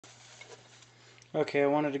Okay, I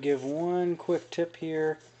wanted to give one quick tip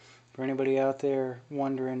here for anybody out there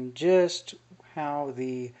wondering just how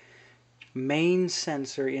the main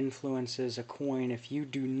sensor influences a coin if you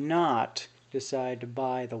do not decide to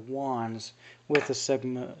buy the wands with the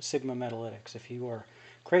Sigma Metalytics. If you are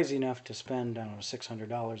crazy enough to spend, I don't know,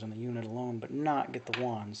 $600 on the unit alone but not get the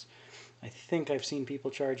wands. I think I've seen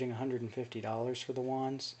people charging $150 for the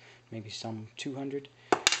wands, maybe some $200.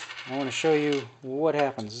 I want to show you what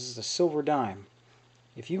happens. This is a silver dime.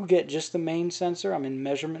 If you get just the main sensor, I'm in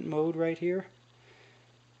measurement mode right here.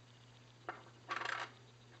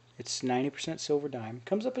 It's 90% silver dime.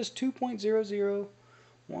 Comes up as 2.00,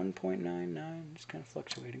 1.99, just kind of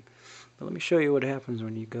fluctuating. But let me show you what happens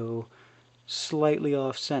when you go slightly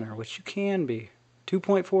off center, which you can be.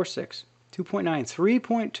 2.46, 2.9,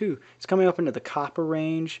 3.2. It's coming up into the copper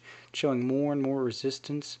range, showing more and more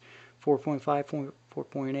resistance. 4.5,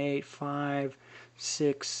 4.8, 5,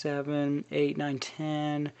 6, 7, 8, 9,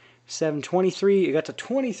 10, 7, 23. It got to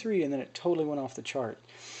 23 and then it totally went off the chart.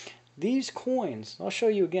 These coins, I'll show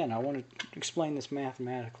you again. I want to explain this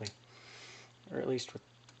mathematically, or at least with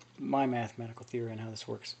my mathematical theory on how this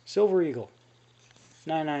works. Silver Eagle,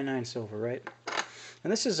 999 silver, right?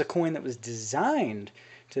 And this is a coin that was designed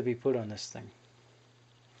to be put on this thing.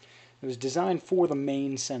 It was designed for the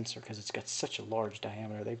main sensor because it's got such a large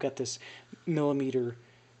diameter. They've got this millimeter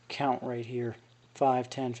count right here, 5,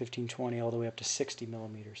 10, 15, 20, all the way up to 60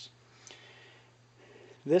 millimeters.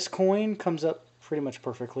 This coin comes up pretty much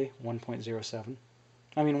perfectly, 1.07.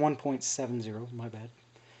 I mean 1.70, my bad.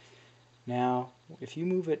 Now, if you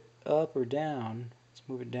move it up or down, let's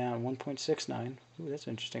move it down, 1.69. Ooh, that's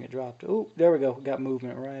interesting, it dropped. Ooh, there we go, got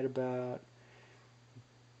movement right about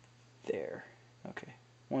there. Okay,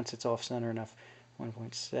 once it's off center enough,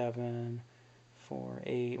 1.7, 4,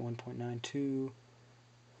 8, 1.92,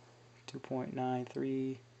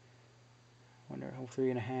 2.93,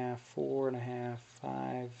 3.5, 4.5,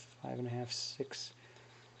 5, 5.5, 6,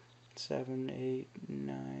 7, 8,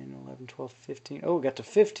 9, 11, 12, 15. Oh, it got to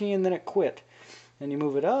 15, then it quit. Then you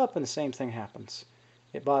move it up, and the same thing happens.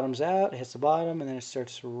 It bottoms out, it hits the bottom, and then it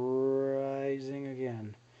starts rising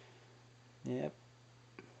again. Yep.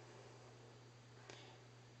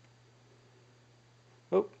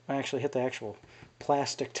 Oh, I actually hit the actual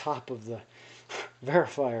plastic top of the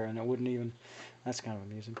verifier, and it wouldn't even. That's kind of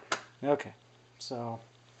amusing. Okay, so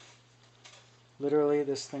literally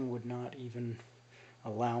this thing would not even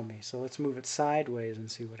allow me. So let's move it sideways and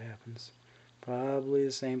see what happens. Probably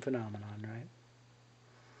the same phenomenon, right?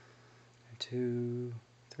 2,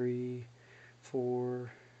 3,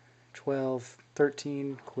 4, 12,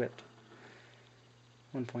 13, quit.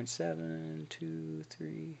 1.7, 2,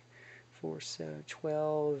 3, 4, 7,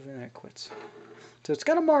 12, and it quits. So it's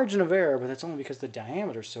got a margin of error, but that's only because the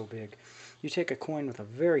diameter is so big. You take a coin with a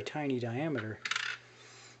very tiny diameter.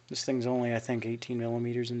 This thing's only, I think, 18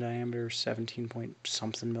 millimeters in diameter, 17 point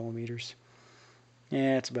something millimeters.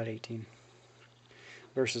 Yeah, it's about 18.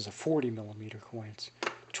 Versus a 40 millimeter coin, it's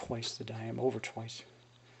twice the diameter, over twice.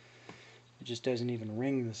 It just doesn't even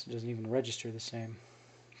ring, this doesn't even register the same.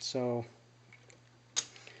 So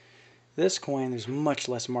this coin, there's much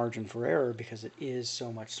less margin for error because it is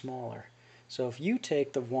so much smaller. So if you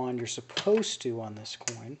take the wand you're supposed to on this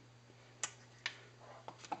coin,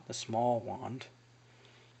 the small wand,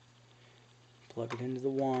 plug it into the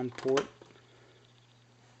wand port,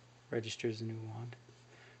 registers the new wand,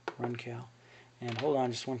 run cal, and hold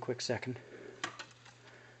on just one quick second.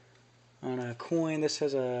 On a coin, this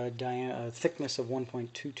has a thickness of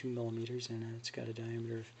 1.22 millimeters, and it's got a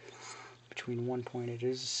diameter of between 1.8. It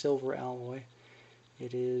is a silver alloy.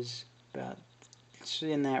 It is about, it's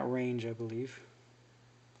in that range, I believe.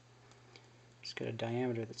 It's got a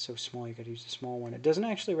diameter that's so small you got to use the small one. It doesn't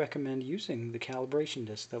actually recommend using the calibration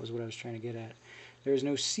disc. That was what I was trying to get at. There is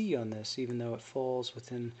no C on this, even though it falls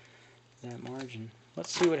within that margin.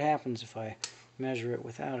 Let's see what happens if I measure it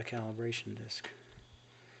without a calibration disc.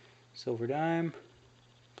 Silver dime,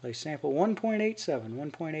 place sample 1.87,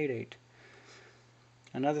 1.88.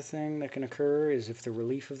 Another thing that can occur is if the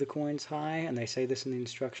relief of the coin's high, and they say this in the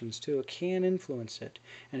instructions too, it can influence it.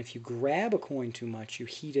 And if you grab a coin too much, you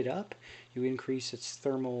heat it up, you increase its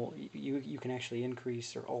thermal, you can actually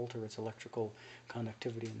increase or alter its electrical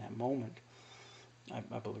conductivity in that moment.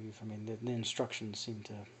 I believe. I mean, the instructions seem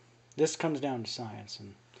to, this comes down to science,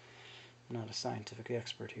 and I'm not a scientific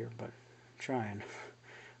expert here, but I'm trying.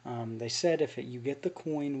 They said if you get the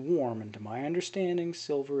coin warm, and to my understanding,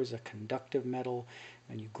 silver is a conductive metal,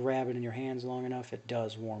 and you grab it in your hands long enough, it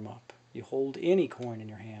does warm up. You hold any coin in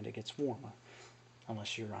your hand, it gets warmer.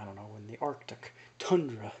 Unless you're, I don't know, in the Arctic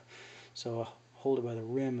tundra. So hold it by the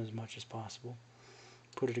rim as much as possible.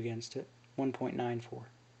 Put it against it. 1.94.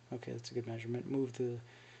 Okay, that's a good measurement. Move the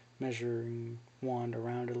measuring wand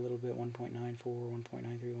around it a little bit. 1.94,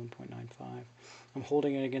 1.93, 1.95. I'm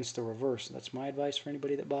holding it against the reverse. That's my advice for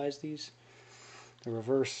anybody that buys these. The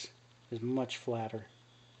reverse is much flatter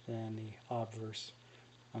than the obverse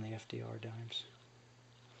on the FDR dimes.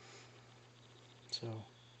 So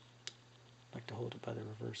I like to hold it by the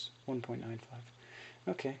reverse. 1.95.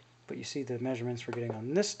 Okay, but you see the measurements we're getting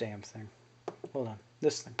on this damn thing. Hold on,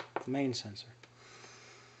 this thing, the main sensor.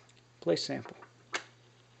 Place sample.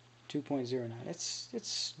 2.09.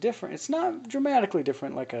 It's different. It's not dramatically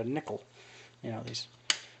different like a nickel. You know, these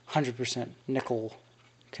 100% nickel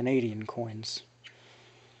Canadian coins,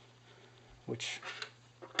 which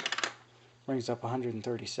brings up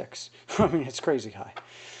 136. I mean, it's crazy high.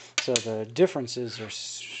 So the differences are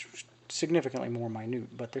significantly more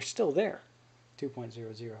minute, but they're still there.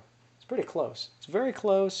 2.00. It's pretty close. It's very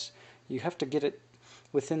close. You have to get it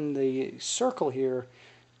within the circle here.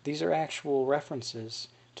 These are actual references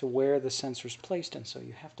to where the sensor is placed in, so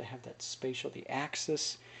you have to have that spatial, the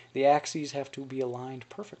axes have to be aligned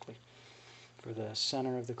perfectly for the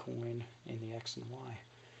center of the coin in the X and Y.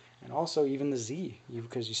 And also even the Z,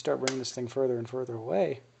 because you start bringing this thing further and further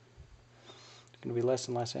away, it's going to be less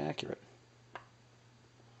and less accurate.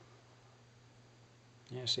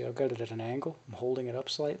 Yeah, see, I've got it at an angle. I'm holding it up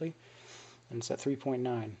slightly, and it's at 3.9,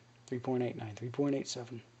 3.89,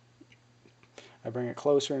 3.87. I bring it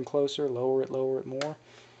closer and closer, lower it more,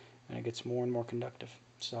 and it gets more and more conductive.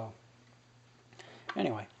 So,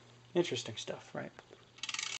 anyway, interesting stuff, right?